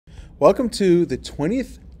Welcome to the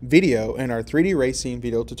 20th video in our 3D racing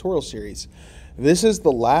video tutorial series. This is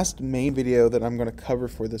the last main video that I'm going to cover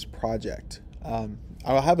for this project.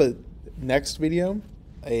 I'll have a next video,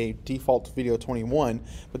 a default video 21,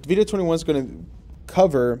 but the video 21 is going to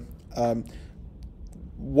cover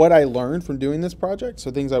what I learned from doing this project, so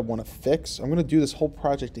things I want to fix. I'm going to do this whole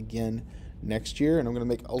project again next year, and I'm going to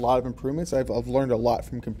make a lot of improvements. I've learned a lot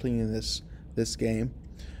from completing this game.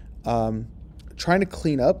 Trying to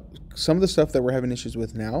clean up some of the stuff that we're having issues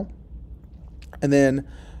with now, and then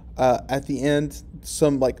at the end,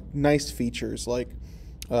 some nice features like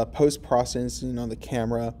post-processing on the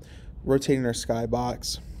camera, rotating our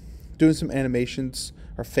skybox, doing some animations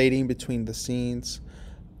or fading between the scenes,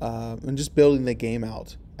 and just building the game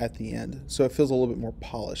out at the end so it feels a little bit more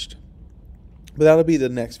polished. But that'll be the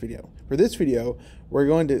next video. For this video, we're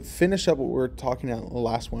going to finish up what we were talking about in the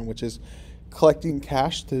last one, which is collecting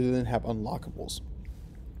cash to then have unlockables.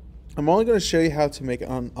 I'm only going to show you how to make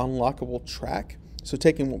an unlockable track. So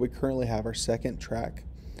taking what we currently have, our second track,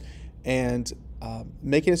 and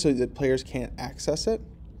making it so that players can't access it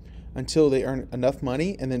until they earn enough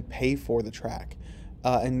money and then pay for the track.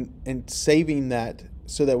 And saving that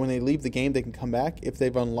so that when they leave the game, they can come back. If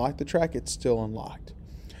they've unlocked the track, it's still unlocked.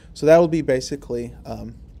 So that will be basically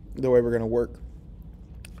the way we're going to work.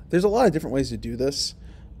 There's a lot of different ways to do this.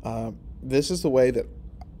 This is the way that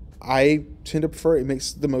I tend to prefer. It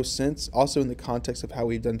makes the most sense. Also in the context of how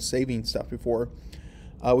we've done saving stuff before.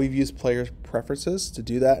 We've used player preferences to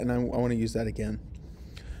do that, and I want to use that again.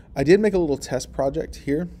 I did make a little test project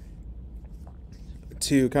here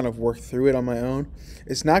to kind of work through it on my own.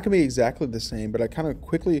 It's not going to be exactly the same, but I kind of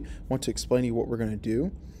quickly want to explain to you what we're going to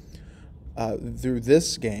do through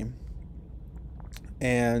this game.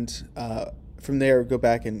 And from there, go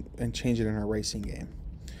back and change it in our racing game.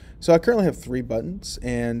 So I currently have 3 buttons,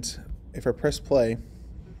 and if I press play,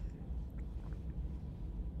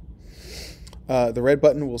 the red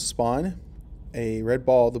button will spawn a red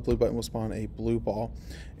ball, the blue button will spawn a blue ball,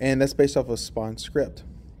 and that's based off of a spawn script.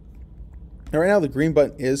 Now right now the green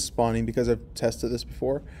button is spawning because I've tested this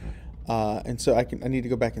before, and so I need to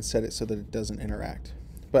go back and set it so that it doesn't interact.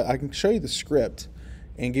 But I can show you the script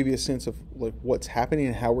and give you a sense of what's happening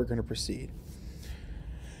and how we're going to proceed.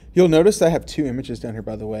 You'll notice that I have 2 images down here,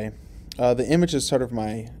 by the way. The image is sort of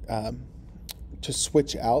my to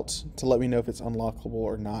switch out to let me know if it's unlockable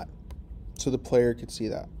or not, so the player could see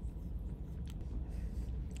that.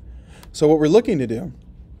 So what we're looking to do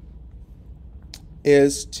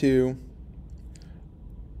is to,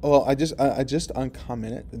 well, I just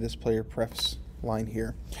uncommented this player prefs line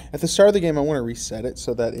here. At the start of the game, I want to reset it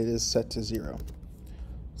so that it is set to 0.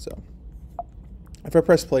 So if I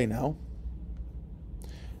press play now,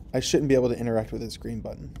 I shouldn't be able to interact with this green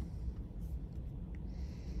button.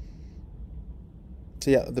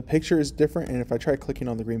 So yeah, the picture is different, and if I try clicking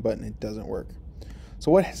on the green button, it doesn't work.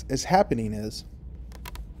 So what is happening is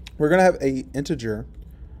we're going to have an integer,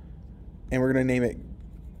 and we're going to name it,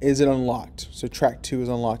 is it unlocked? So track 2 is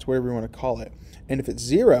unlocked, whatever you want to call it. And if it's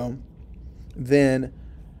 0, then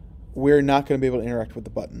we're not going to be able to interact with the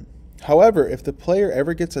button. However, if the player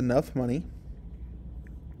ever gets enough money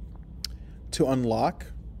to unlock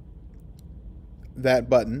that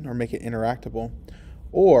button or make it interactable,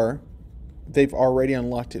 or they've already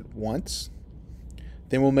unlocked it once,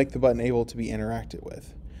 then we'll make the button able to be interacted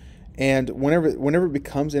with. And whenever it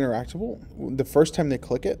becomes interactable, the first time they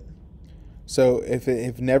click it, so if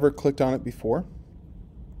they've never clicked on it before,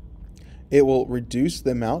 it will reduce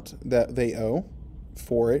the amount that they owe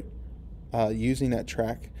for it using that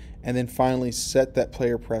track, and then finally set that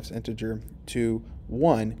player prefs integer to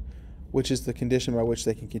 1, which is the condition by which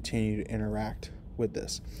they can continue to interact with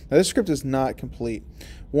this. Now this script is not complete.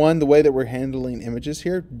 One, the way that we're handling images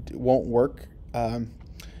here won't work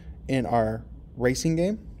in our racing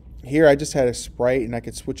game. Here I just had a sprite and I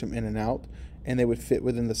could switch them in and out and they would fit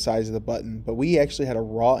within the size of the button, but we actually had a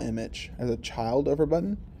raw image as a child of our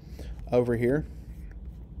button over here.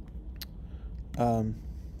 So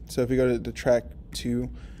if you go to the track 2,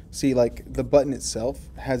 see the button itself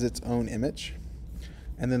has its own image,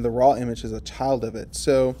 and then the raw image is a child of it.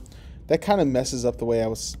 So that kind of messes up the way I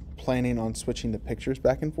was planning on switching the pictures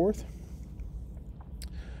back and forth.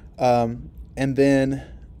 And then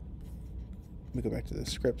let me go back to the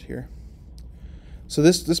script here. So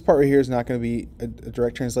this part right here is not going to be a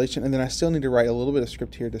direct translation, and then I still need to write a little bit of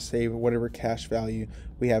script here to save whatever cache value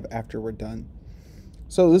we have after we're done.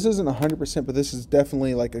 So this isn't 100%, but this is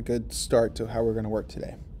definitely a good start to how we're going to work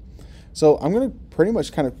today. So I'm going to pretty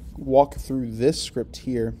much kind of walk through this script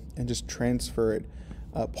here and just transfer it,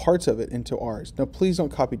 parts of it, into ours. Now please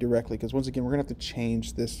don't copy directly, because once again we're going to have to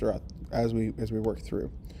change this throughout as we work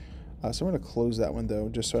through. So I'm going to close that one though,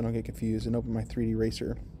 just so I don't get confused, and open my 3D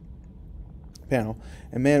Racer panel.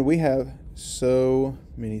 And man, we have so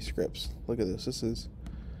many scripts. Look at this. This is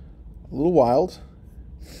a little wild.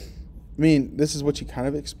 I mean, this is what you kind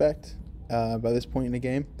of expect by this point in the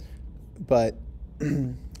game, but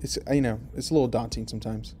it's, you know, it's a little daunting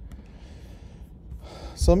sometimes.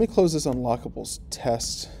 So let me close this Unlockables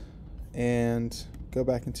test and go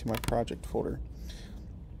back into my project folder.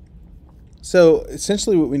 So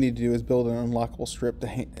essentially what we need to do is build an unlockable script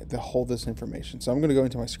to hold this information. So I'm going to go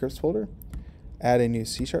into my scripts folder, add a new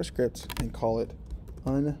C# script, and call it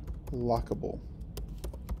Unlockable.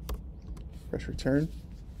 Press return.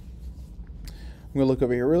 I'm going to look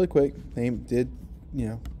over here really quick. Name did, you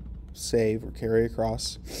know, save or carry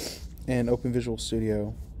across, and open Visual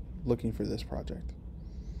Studio looking for this project.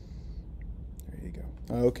 There you go.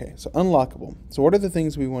 Okay, so Unlockable. So what are the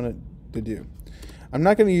things we want to do? I'm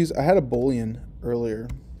not going to use, I had a Boolean earlier.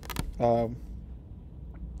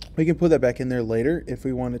 We can put that back in there later if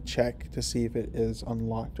we want to check to see if it is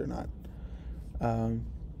unlocked or not. No,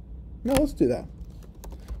 let's do that.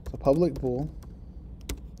 So public bool,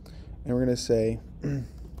 and we're going to say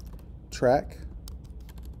track.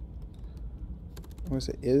 I'm going to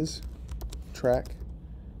say is track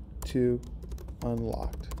to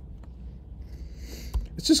unlocked.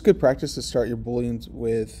 It's just good practice to start your booleans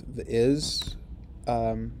with the is.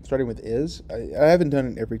 Starting with is. I haven't done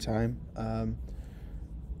it every time,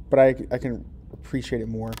 but I can appreciate it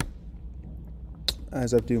more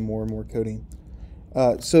as I do more and more coding.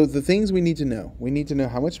 So the things we need to know. We need to know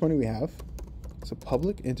how much money we have. It's a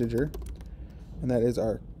public integer, and that is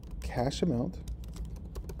our cash amount.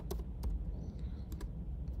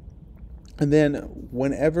 And then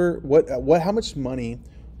whenever, how much money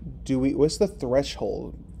do we, what's the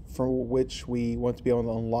threshold for which we want to be able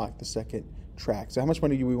to unlock the second track? So how much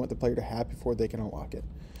money do we want the player to have before they can unlock it?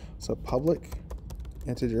 So public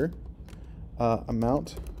integer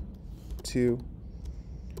amount to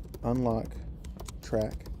unlock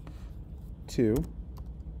track 2,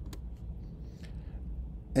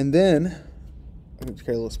 and then I'm going to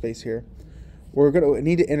create a little space here. We're going to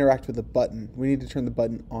need to interact with the button. We need to turn the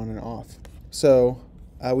button on and off. So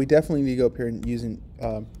we definitely need to go up here and using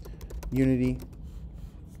Unity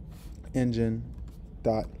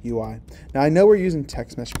engine.ui. Now I know we're using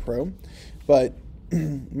TextMesh Pro, but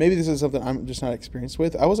maybe this is something I'm just not experienced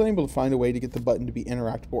with. I wasn't able to find a way to get the button to be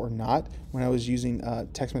interactable or not when I was using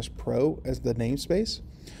TextMesh Pro as the namespace.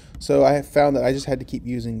 So I have found that I just had to keep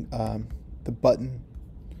using the button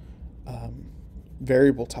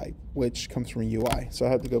variable type, which comes from a UI. So I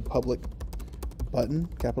have to go public button,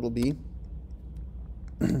 capital B,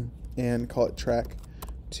 and call it track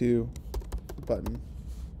to button.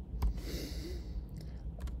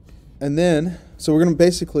 And then, so we're going to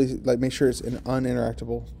basically like make sure it's an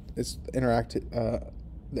uninteractable. It's the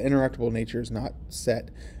interactable nature is not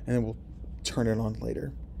set, and then we'll turn it on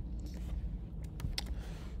later.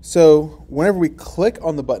 So whenever we click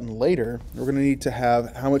on the button later, we're going to need to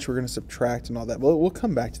have how much we're going to subtract and all that. We'll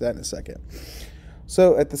come back to that in a second.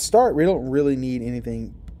 So at the start, we don't really need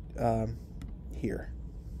anything here.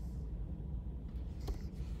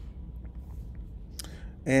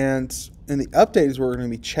 And in the update is where we're going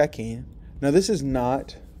to be checking. Now this is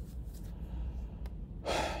not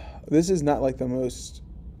like the most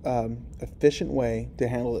efficient way to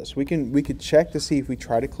handle this. We could check to see if we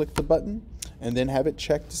try to click the button and then have it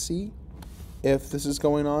check to see if this is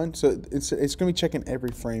going on. So it's going to be checking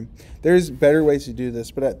every frame. There's better ways to do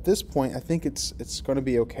this, but at this point I think it's going to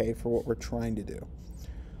be okay for what we're trying to do.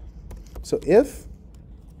 So if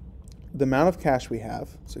the amount of cash we have,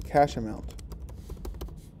 so cash amount,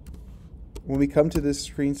 when we come to this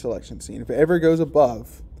screen selection scene, if it ever goes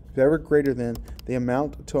above, if ever greater than the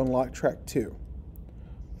amount to unlock track 2,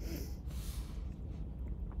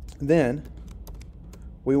 then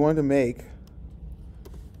we want to make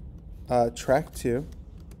track 2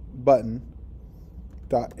 button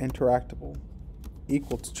dot interactable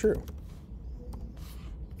equal to true.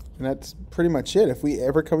 And that's pretty much it. If we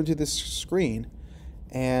ever come into this screen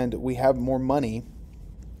and we have more money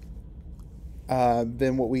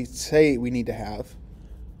than what we say we need to have.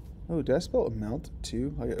 Oh, did I spell amount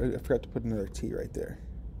to? I forgot to put another T right there.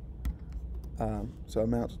 So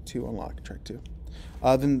amount to unlock track 2.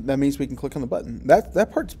 Then that means we can click on the button.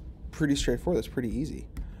 That part's pretty straightforward. That's pretty easy.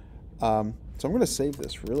 So I'm going to save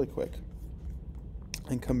this really quick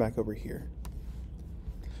and come back over here.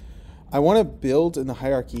 I want to build in the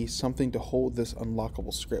hierarchy something to hold this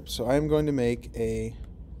unlockable script. So I'm going to make a,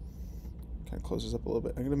 kind of close this up a little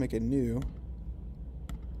bit. I'm going to make a new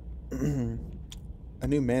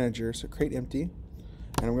manager. So create empty, and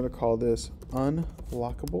I'm going to call this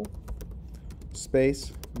unlockable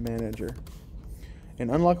space manager. In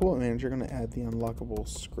Unlockable manager, I'm going to add the unlockable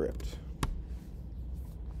script.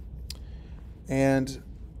 And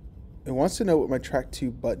it wants to know what my track 2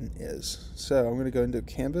 button is. So I'm going to go into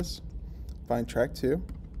Canvas, find track 2,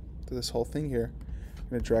 to this whole thing here. I'm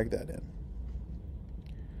going to drag that in.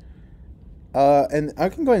 And I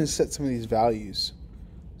can go ahead and set some of these values.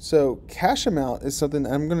 So cash amount is something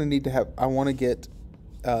I'm going to need to have. I want to get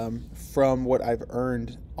from what I've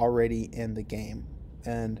earned already in the game.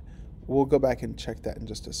 And we'll go back and check that in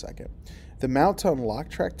just a second. The amount to unlock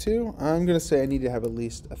track 2, I'm going to say I need to have at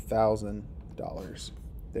least $1,000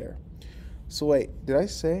 there. So wait, did I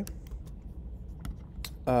say?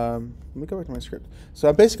 Let me go back to my script. So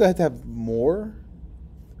I basically have to have more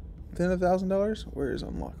than $1,000. Where is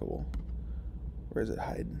Unlockable? Where is it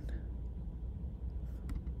hiding?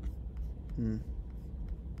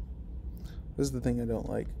 This is the thing I don't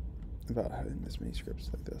like about having this many scripts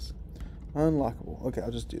like this. Unlockable. Okay,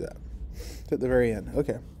 I'll just do that. It's at the very end.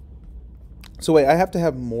 Okay. So wait, I have to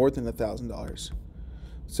have more than $1,000.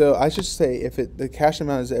 So I should say if the cash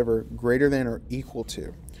amount is ever greater than or equal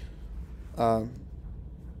to,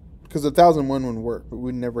 because 1,001 wouldn't work, but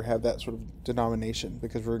we'd never have that sort of denomination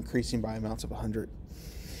because we're increasing by amounts of 100.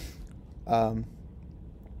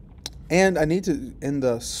 And I need to, in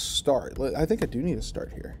the start, I think I do need a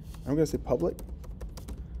start here. I'm going to say public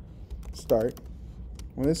start.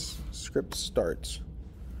 When this script starts,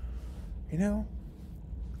 you know,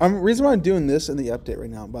 reason why I'm doing this in the update right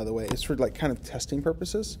now, by the way, is for like kind of testing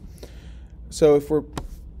purposes. So if we're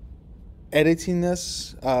editing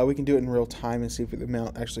this, we can do it in real time and see if the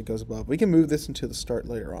amount actually goes above. We can move this into the start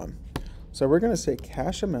later on. So we're going to say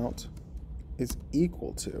cash amount is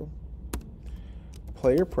equal to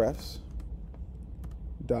player prefs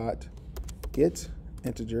dot get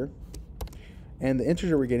integer, and the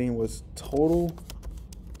integer we're getting was total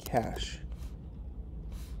cash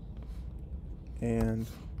and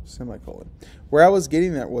semicolon. Where I was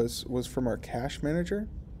getting that was from our cash manager,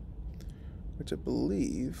 which I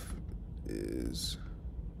believe is,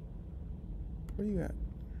 where are you at?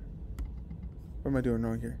 What am I doing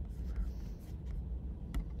wrong here?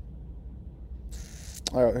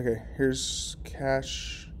 All right, okay, here's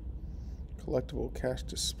cash, collectible, cash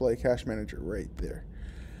display, cash manager right there.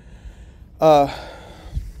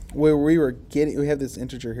 Where we were getting, we have this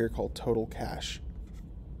integer here called total cash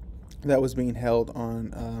that was being held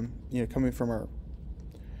on, you know, coming from our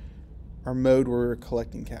mode where we were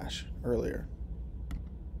collecting cash earlier.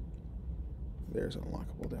 There's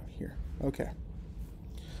Unlockable down here. Okay.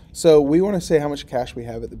 So we want to say how much cash we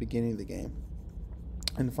have at the beginning of the game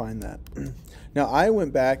and find that. Now I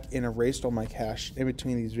went back and erased all my cash in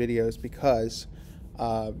between these videos because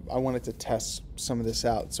I wanted to test some of this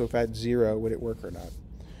out. So if I had 0, would it work or not?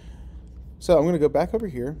 So I'm going to go back over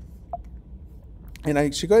here, and I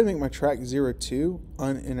should go ahead and make my track 02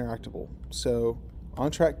 uninteractable. So on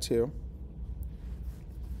track 2,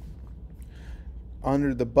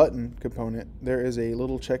 under the button component, there is a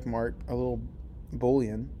little check mark, a little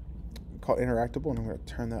boolean called interactable, and I'm going to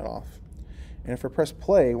turn that off. And if I press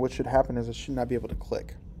play, what should happen is I should not be able to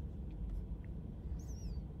click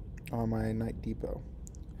on my Night Depot.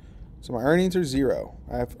 So my earnings are 0.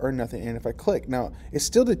 I've earned nothing. And if I click, now it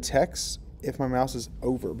still detects if my mouse is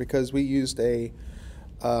over because we used a,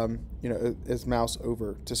 you know, as mouse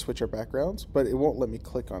over to switch our backgrounds, but it won't let me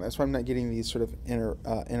click on it. That's why I'm not getting these sort of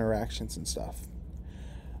interactions and stuff.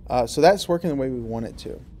 So that's working the way we want it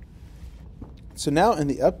to. So now in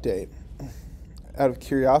the update, out of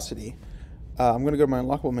curiosity, I'm going to go to my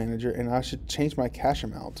Unlockable Manager, and I should change my cash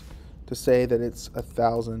amount to say that it's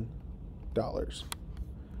 $1,000.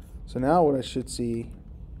 So now what I should see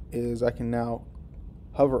is I can now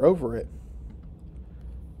hover over it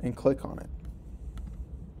and click on it.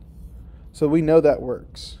 So we know that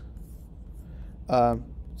works.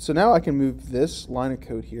 So now I can move this line of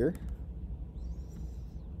code here,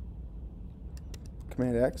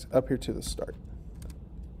 Command X, up here to the start.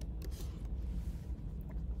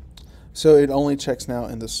 So it only checks now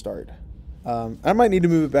in the start. I might need to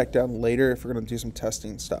move it back down later if we're going to do some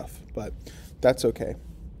testing stuff, but that's okay.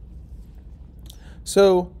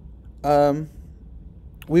 So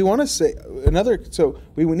we want to say so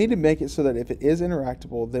we need to make it so that if it is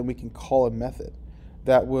interactable, then we can call a method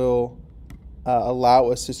that will allow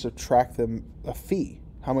us to subtract a fee,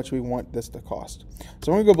 how much we want this to cost.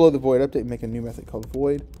 So I'm going to go below the void update and make a new method called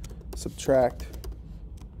void subtract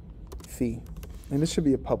fee. And this should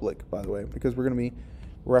be a public, by the way, because we're going to be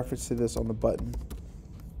referencing this on the button.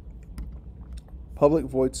 Public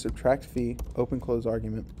void subtract fee, open close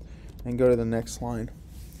argument, and go to the next line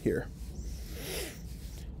here.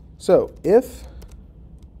 So if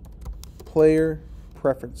player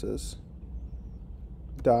preferences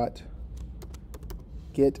dot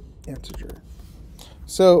get integer.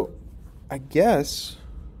 So I guess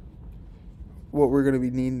what we're going to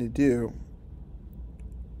be needing to do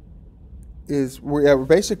is we're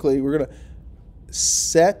going to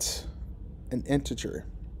set an integer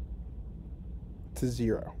to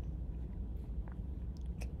 0.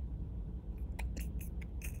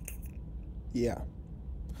 Yeah.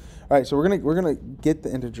 All right, so we're gonna get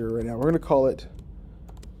the integer right now. We're gonna call it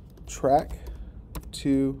track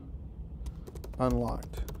to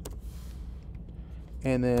unlocked,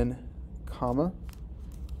 and then comma.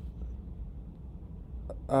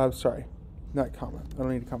 Sorry, not comma. I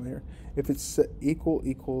don't need a comma here. If it's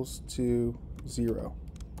equals to 0.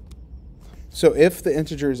 So if the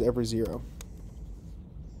integer is ever 0,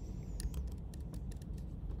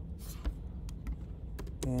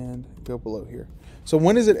 and go below here. So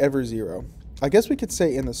when is it ever 0? I guess we could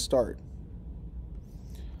say in the start.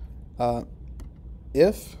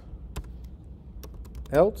 If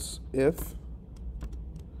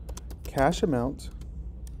cash amount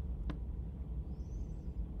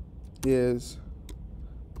is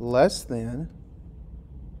less than,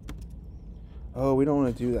 oh, we don't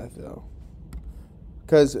want to do that though,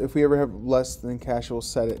 because if we ever have less than cash, we'll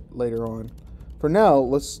set it later on. For now,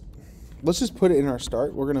 let's just put it in our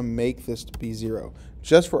start. We're going to make this to be 0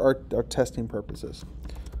 just for our testing purposes.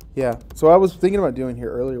 Yeah, so what I was thinking about doing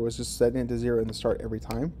here earlier was just setting it to 0 in the start every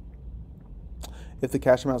time if the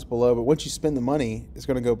cash amount's below. But once you spend the money, it's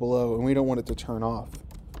going to go below, and we don't want it to turn off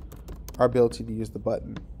our ability to use the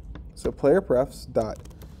button. So player prefs dot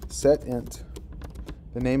set int.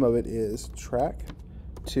 The name of it is track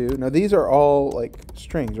to. Now these are all like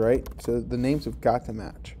strings, right? So the names have got to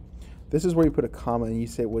match. This is where you put a comma and you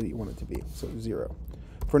say what do you want it to be. So 0.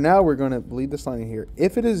 For now, we're going to leave this line in here.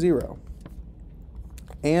 If it is 0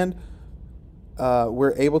 and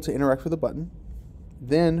we're able to interact with the button,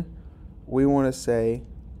 then we want to say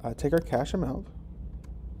take our cash amount.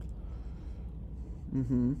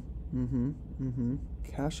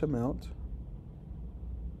 Cash amount.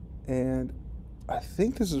 And I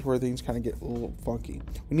think this is where things kind of get a little funky.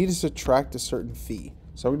 We need to subtract a certain fee.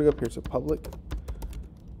 So I'm going to go up here to public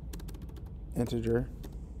integer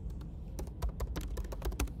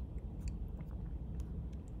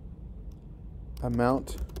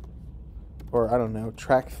amount, or I don't know,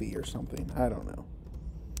 track fee or something. I don't know.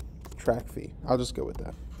 Track fee. I'll just go with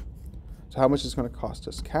that. So how much is going to cost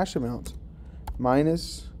us? Cash amount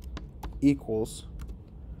minus equals.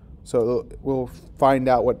 So we'll find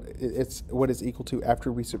out what it's equal to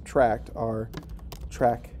after we subtract our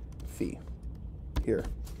track fee here.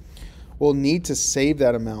 We'll need to save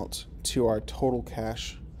that amount to our total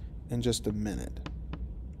cash in just a minute.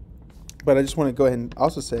 But I just want to go ahead and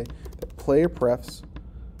also say that player prefs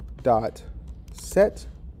dot set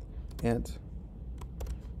int.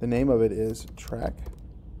 The name of it is track.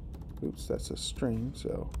 Oops, that's a string,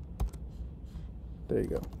 so there you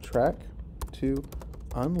go. Track to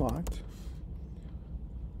unlocked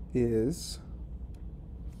is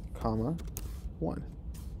comma 1.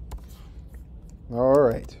 All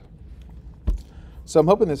right. So I'm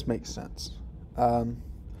hoping this makes sense.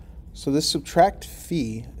 So this subtract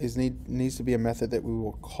fee needs to be a method that we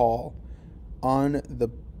will call on the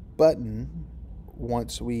button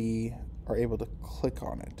once we are able to click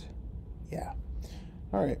on it. Yeah.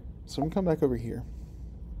 All right. So I'm going to come back over here.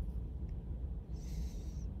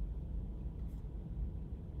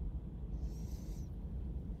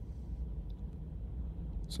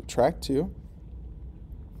 Subtract 2.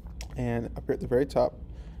 And up here at the very top,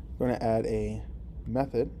 I'm going to add a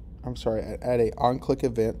method. I'm sorry, add a on-click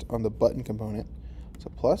event on the button component.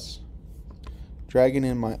 So plus, dragging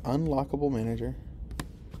in my unlockable manager,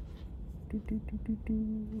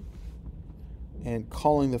 and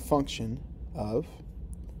calling the function of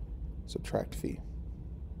subtract fee.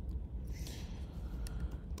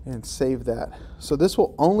 And save that. So this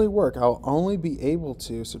will only work. I'll only be able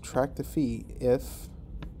to subtract the fee if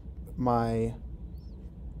my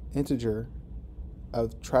integer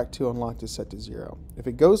of track 2 unlocked is set to 0. If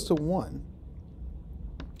it goes to 1,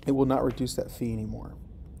 it will not reduce that fee anymore.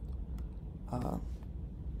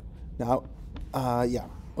 Yeah,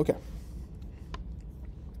 okay.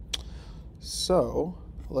 So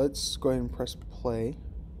let's go ahead and press play.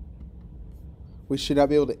 We should not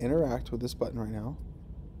be able to interact with this button right now.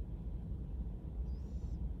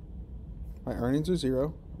 My earnings are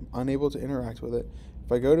 0. I'm unable to interact with it.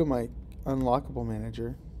 If I go to my unlockable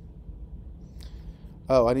manager,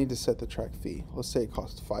 oh, I need to set the track fee. Let's say it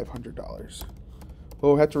costs $500. But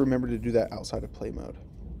we'll have to remember to do that outside of play mode.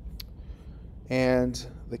 And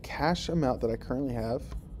the cash amount that I currently have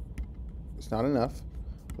It's not enough.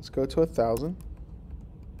 Let's go to 1,000.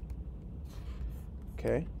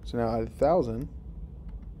 Okay, so now at 1,000.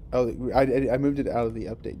 Oh, I moved it out of the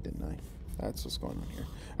update, didn't I? That's what's going on here.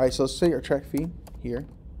 All right, so let's say our track fee here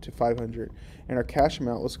to 500, and our cash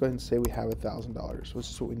amount. Let's go ahead and say we have $1,000, which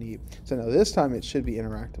is what we need. So now this time it should be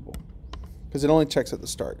interactable, because it only checks at the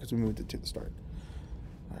start because we moved it to the start.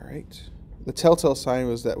 All right. The telltale sign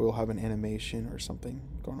was that we'll have an animation or something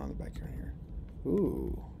going on in the background here.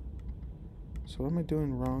 Ooh. So what am I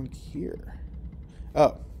doing wrong here?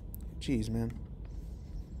 Oh, geez, man.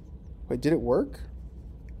 Wait, did it work?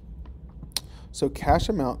 So cash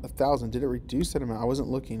amount 1,000. Did it reduce that amount? I wasn't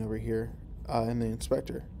looking over here in the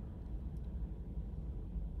inspector.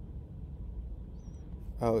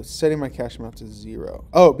 Oh, it's setting my cash amount to 0.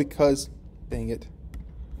 Oh, because, dang it.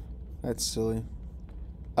 That's silly.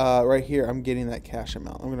 Right here, I'm getting that cash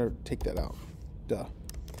amount. I'm going to take that out. Duh.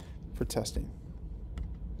 For testing.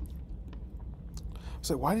 I was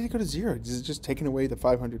like, why did it go to 0? Is it just taking away the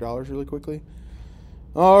 $500 really quickly?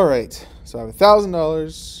 All right. So I have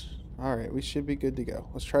 $1,000. All right. We should be good to go.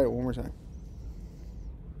 Let's try it one more time.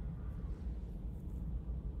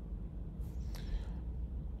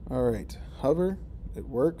 All right. Hover. It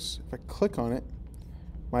works. If I click on it,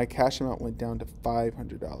 my cash amount went down to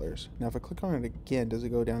 $500. Now, if I click on it again, does it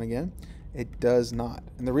go down again? It does not.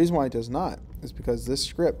 And the reason why it does not is because this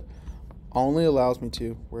script only allows me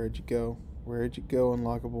to, where'd you go? Where'd you go,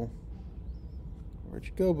 Unlockable? Where'd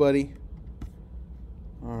you go, buddy?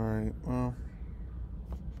 All right, well,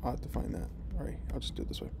 I'll have to find that. All right, I'll just do it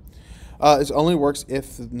this way. It only works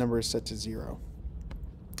if the number is set to 0.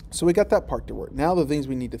 So we got that part to work. Now the things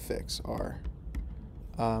we need to fix are,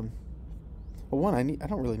 well, one, I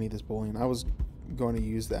don't really need this boolean. I was going to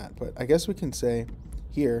use that, but I guess we can say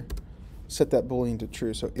here, set that boolean to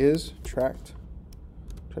true. So is track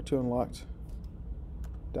to unlocked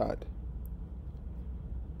dot.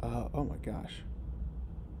 Oh my gosh.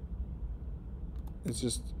 It's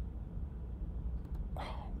just,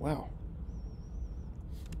 oh, wow.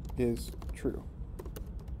 Is true.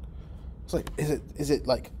 It's like, is it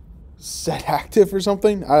like set active or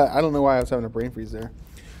something? I don't know why I was having a brain freeze there.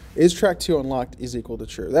 Is track 2 unlocked is equal to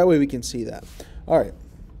true. That way we can see that. All right.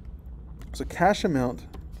 So cash amount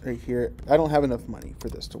right here, I don't have enough money for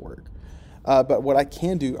this to work. But what I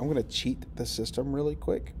can do, I'm going to cheat the system really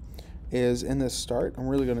quick, is in this start, I'm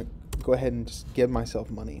really going to go ahead and just give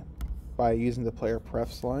myself money by using the player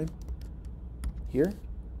prefs line here.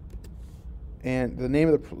 And the name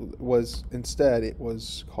of the was, instead, it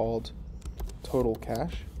was called total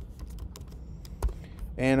cash.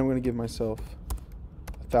 And I'm going to give myself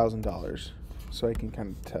 $1,000 so I can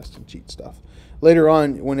kind of test and cheat stuff. Later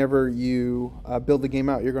on, whenever you build the game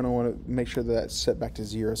out, you're going to want to make sure that that's set back to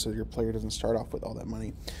 0 so your player doesn't start off with all that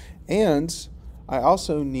money. And I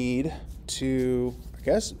also need to, I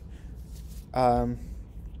guess,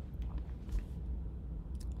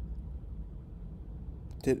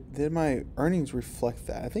 did my earnings reflect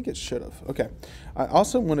that? I think it should have. Okay. I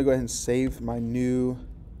also want to go ahead and save my new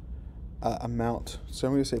amount. So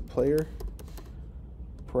I'm going to say player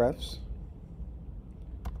prefs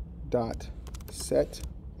dot set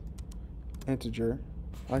integer.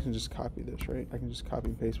 I can just copy this, right? I can just copy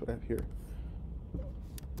and paste what I have here.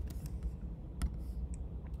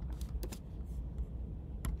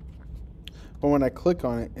 But when I click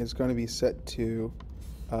on it, it's going to be set to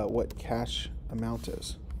what cash amount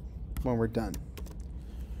is when we're done.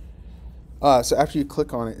 So after you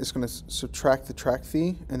click on it, it's going to subtract the track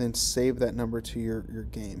fee and then save that number to your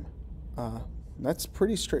game. That's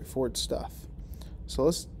pretty straightforward stuff. So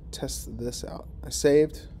let's test this out. I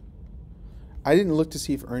saved. I didn't look to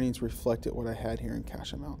see if earnings reflected what I had here in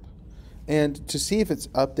cash amount. And to see if it's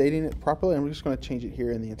updating it properly, I'm just going to change it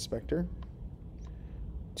here in the inspector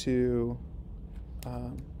to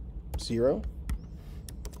 0.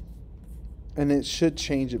 And it should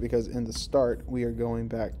change it because in the start, we are going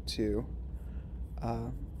back to,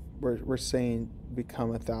 we're saying become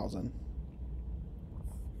 1,000.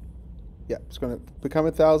 Yeah, it's going to become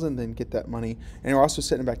 1,000, then get that money. And we're also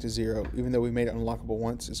setting it back to 0. Even though we made it unlockable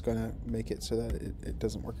once, it's going to make it so that it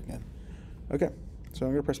doesn't work again. Okay, so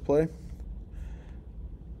I'm going to press play.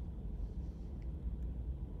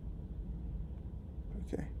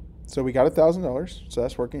 Okay, so we got $1,000, so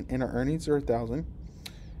that's working, and our earnings are 1,000.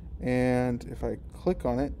 And if I click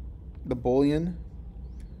on it, the Boolean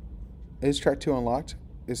is track 2 unlocked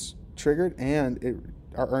is triggered, and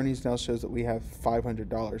our earnings now shows that we have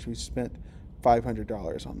 $500. We spent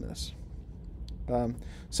 $500 on this.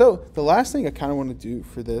 So the last thing I kind of want to do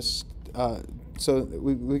for this, so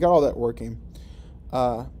we got all that working.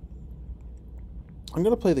 I'm going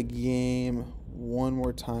to play the game one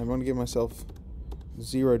more time. I'm going to give myself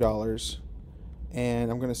 $0,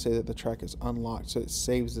 and I'm going to say that the track is unlocked, so it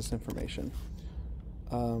saves this information.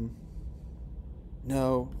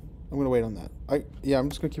 No, I'm going to wait on that. Yeah, I'm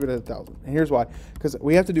just going to keep it at 1,000. And here's why. Because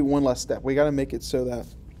we have to do one last step. We got to make it so that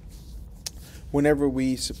whenever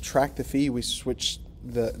we subtract the fee, we switch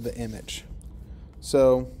the image.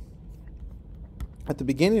 So at the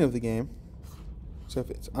beginning of the game, so if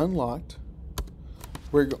it's unlocked,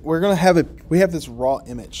 we're going to have we have this raw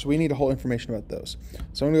image. So we need to hold information about those.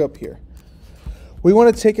 So I'm going to go up here. We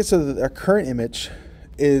want to take it so that our current image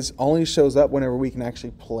only shows up whenever we can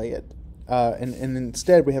actually play it. And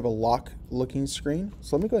instead we have a lock looking screen.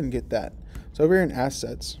 So let me go ahead and get that. So over here in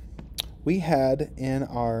assets, we had in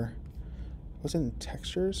our, was it in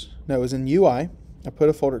textures? No, it was in UI. I put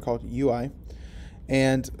a folder called UI,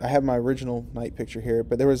 and I have my original night picture here,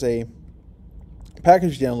 but there was a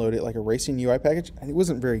package downloaded, like a racing UI package, and it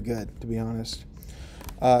wasn't very good, to be honest.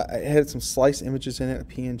 It had some slice images in it, a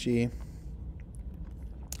PNG,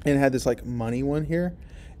 and it had this like money one here.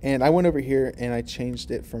 And I went over here and I changed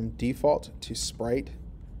it from default to sprite,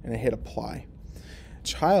 and I hit apply.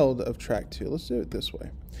 Child of track 2, let's do it this way.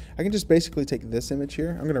 I can just basically take this image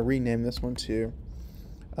here. I'm going to rename this one to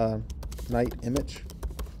night image.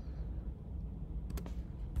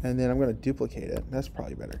 And then I'm going to duplicate it. That's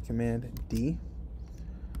probably better. Command D.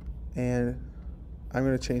 And I'm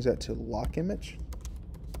going to change that to lock image.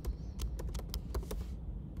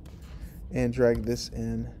 And drag this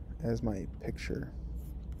in as my picture.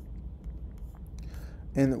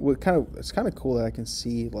 And it's kind of cool that I can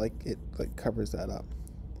see like it covers that up.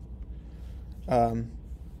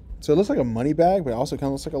 So it looks like a money bag, but it also kind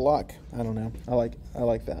of looks like a lock. I don't know. I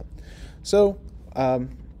like that. So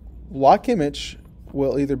lock image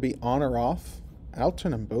will either be on or off. I'll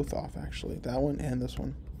turn them both off actually, that one and this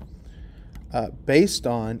one, based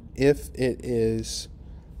on if it is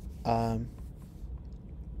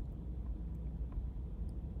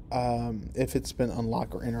if it's been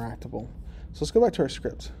unlocked or interactable. So let's go back to our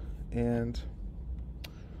script, and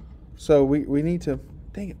so we need to,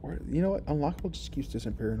 dang it, you know what, Unlockable just keeps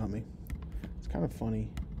disappearing on me. It's kind of funny,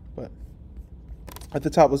 but at the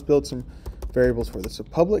top, let's build some variables for this. So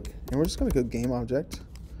public, and we're just going to go game object,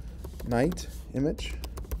 night image,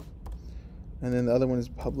 and then the other one is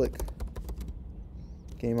public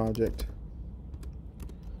game object,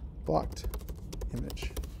 blocked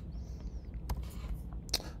image.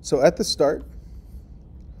 So at the start,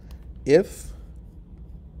 if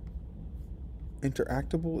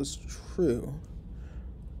interactable is true,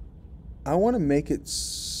 I want to make it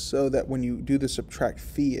so that when you do the subtract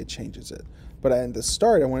fee, it changes it. But at the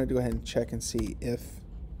start, I want to go ahead and check and see if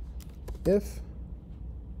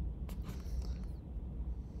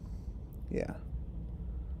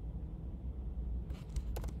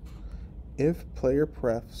player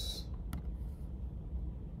prefs,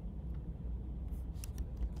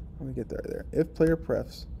 let me get there. If player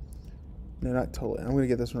prefs, no, not totally. I'm going to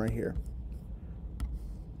get this one right here.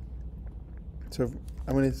 So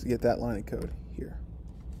I'm going to get that line of code here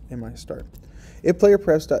in my start. If player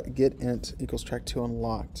prefs.getInt equals track2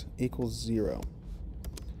 unlocked equals 0,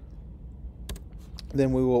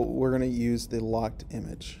 then we're going to use the locked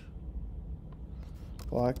image.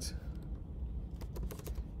 Locked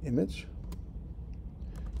image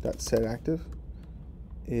dot set active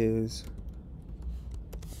is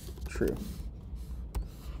true.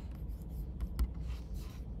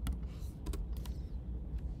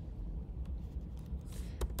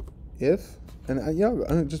 If, and I'm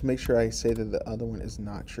gonna just make sure I say that the other one is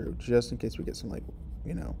not true, just in case we get some, like,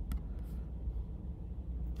 I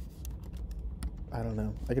don't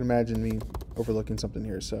know. I can imagine me overlooking something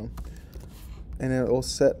here, so. And it will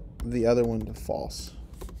set the other one to false.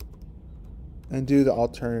 And do the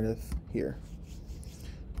alternative here.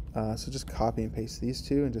 So just copy and paste these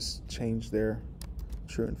two and just change their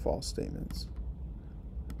true and false statements.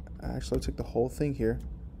 Actually, I took the whole thing here,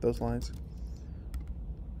 those lines.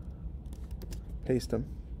 Paste them,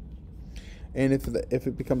 and if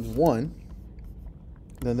it becomes 1,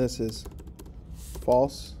 then this is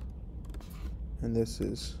false, and this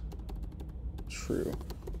is true.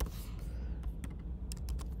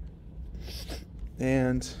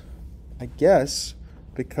 And I guess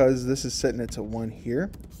because this is setting it to 1 here,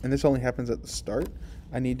 and this only happens at the start,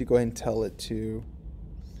 I need to go ahead and tell it to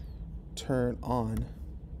turn on.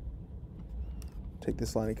 Take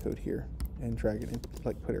this line of code here and drag it in,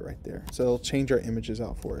 like put it right there. So it'll change our images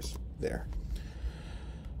out for us there.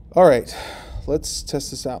 All right, let's test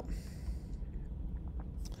this out.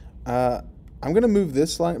 I'm going to move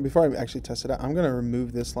this line, before I actually test it out, I'm going to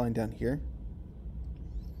remove this line down here.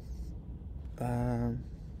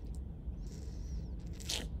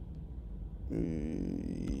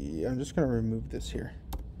 I'm just going to remove this here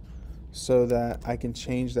so that I can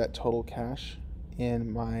change that total cash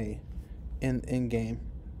in my in game.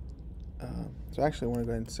 So actually, I want to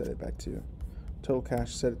go ahead and set it back to total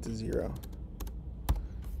cash. Set it to 0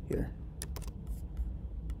 here.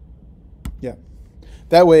 Yeah,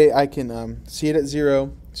 that way I can see it at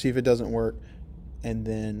 0, see if it doesn't work, and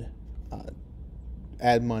then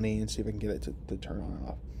add money and see if I can get it to turn on and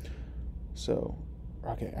off. So,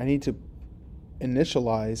 okay, I need to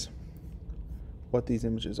initialize what these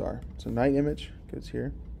images are. So night image goes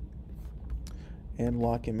here, and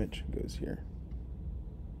lock image goes here.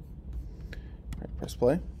 All right, press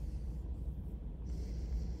play.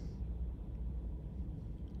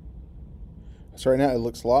 So right now it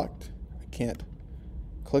looks locked. I can't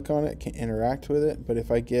click on it, can't interact with it. But if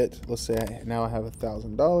I get, let's say now I have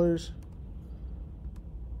 $1,000.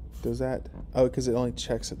 Does that? Oh, because it only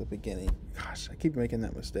checks at the beginning. Gosh, I keep making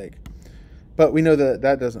that mistake. But we know that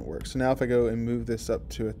that doesn't work. So now if I go and move this up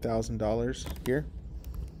to $1,000 here.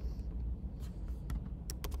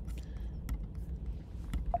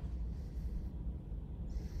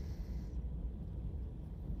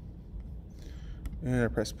 And I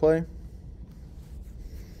press play.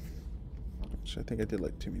 Which I think I did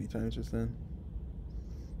like too many times just then.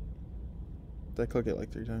 Did I click it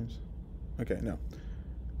like 3 times? Okay, no.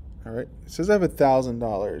 All right, it says I have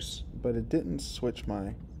 $1,000, but it didn't switch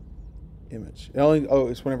my image. It only, oh,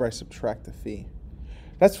 it's whenever I subtract the fee.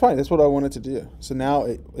 That's fine, that's what I wanted to do. So now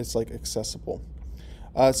it's like accessible.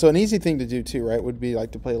 So an easy thing to do too, right, would be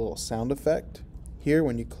like to play a little sound effect here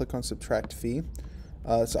when you click on subtract fee.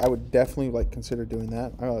 So I would definitely like consider doing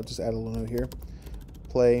that. I'll just add a little note here.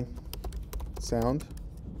 Play sound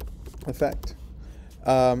effect.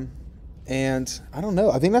 And I don't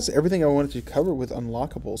know. I think that's everything I wanted to cover with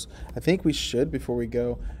Unlockables. I think we should, before we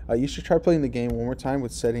go, you should try playing the game one more time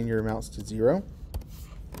with setting your amounts to 0,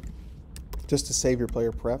 just to save your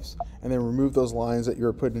player prefs, and then remove those lines that you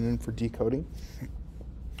were putting in for decoding.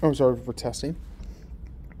 Oh, I'm sorry, for testing.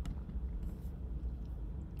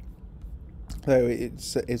 That way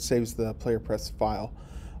it saves the player prefs file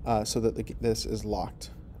so that this is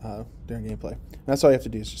locked during gameplay. And that's all you have to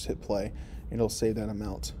do is just hit play, and it'll save that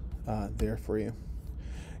amount there for you.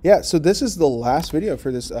 Yeah, so this is the last video for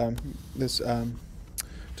this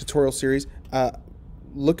tutorial series.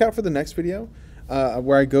 Look out for the next video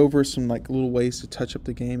where I go over some like little ways to touch up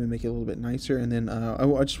the game and make it a little bit nicer. And then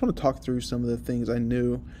I just want to talk through some of the things I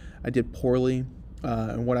knew I did poorly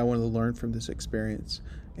and what I wanted to learn from this experience.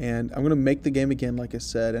 And I'm going to make the game again, like I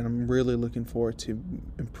said, and I'm really looking forward to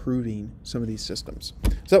improving some of these systems.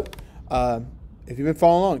 So if you've been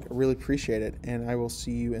following along, I really appreciate it, and I will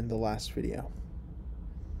see you in the last video.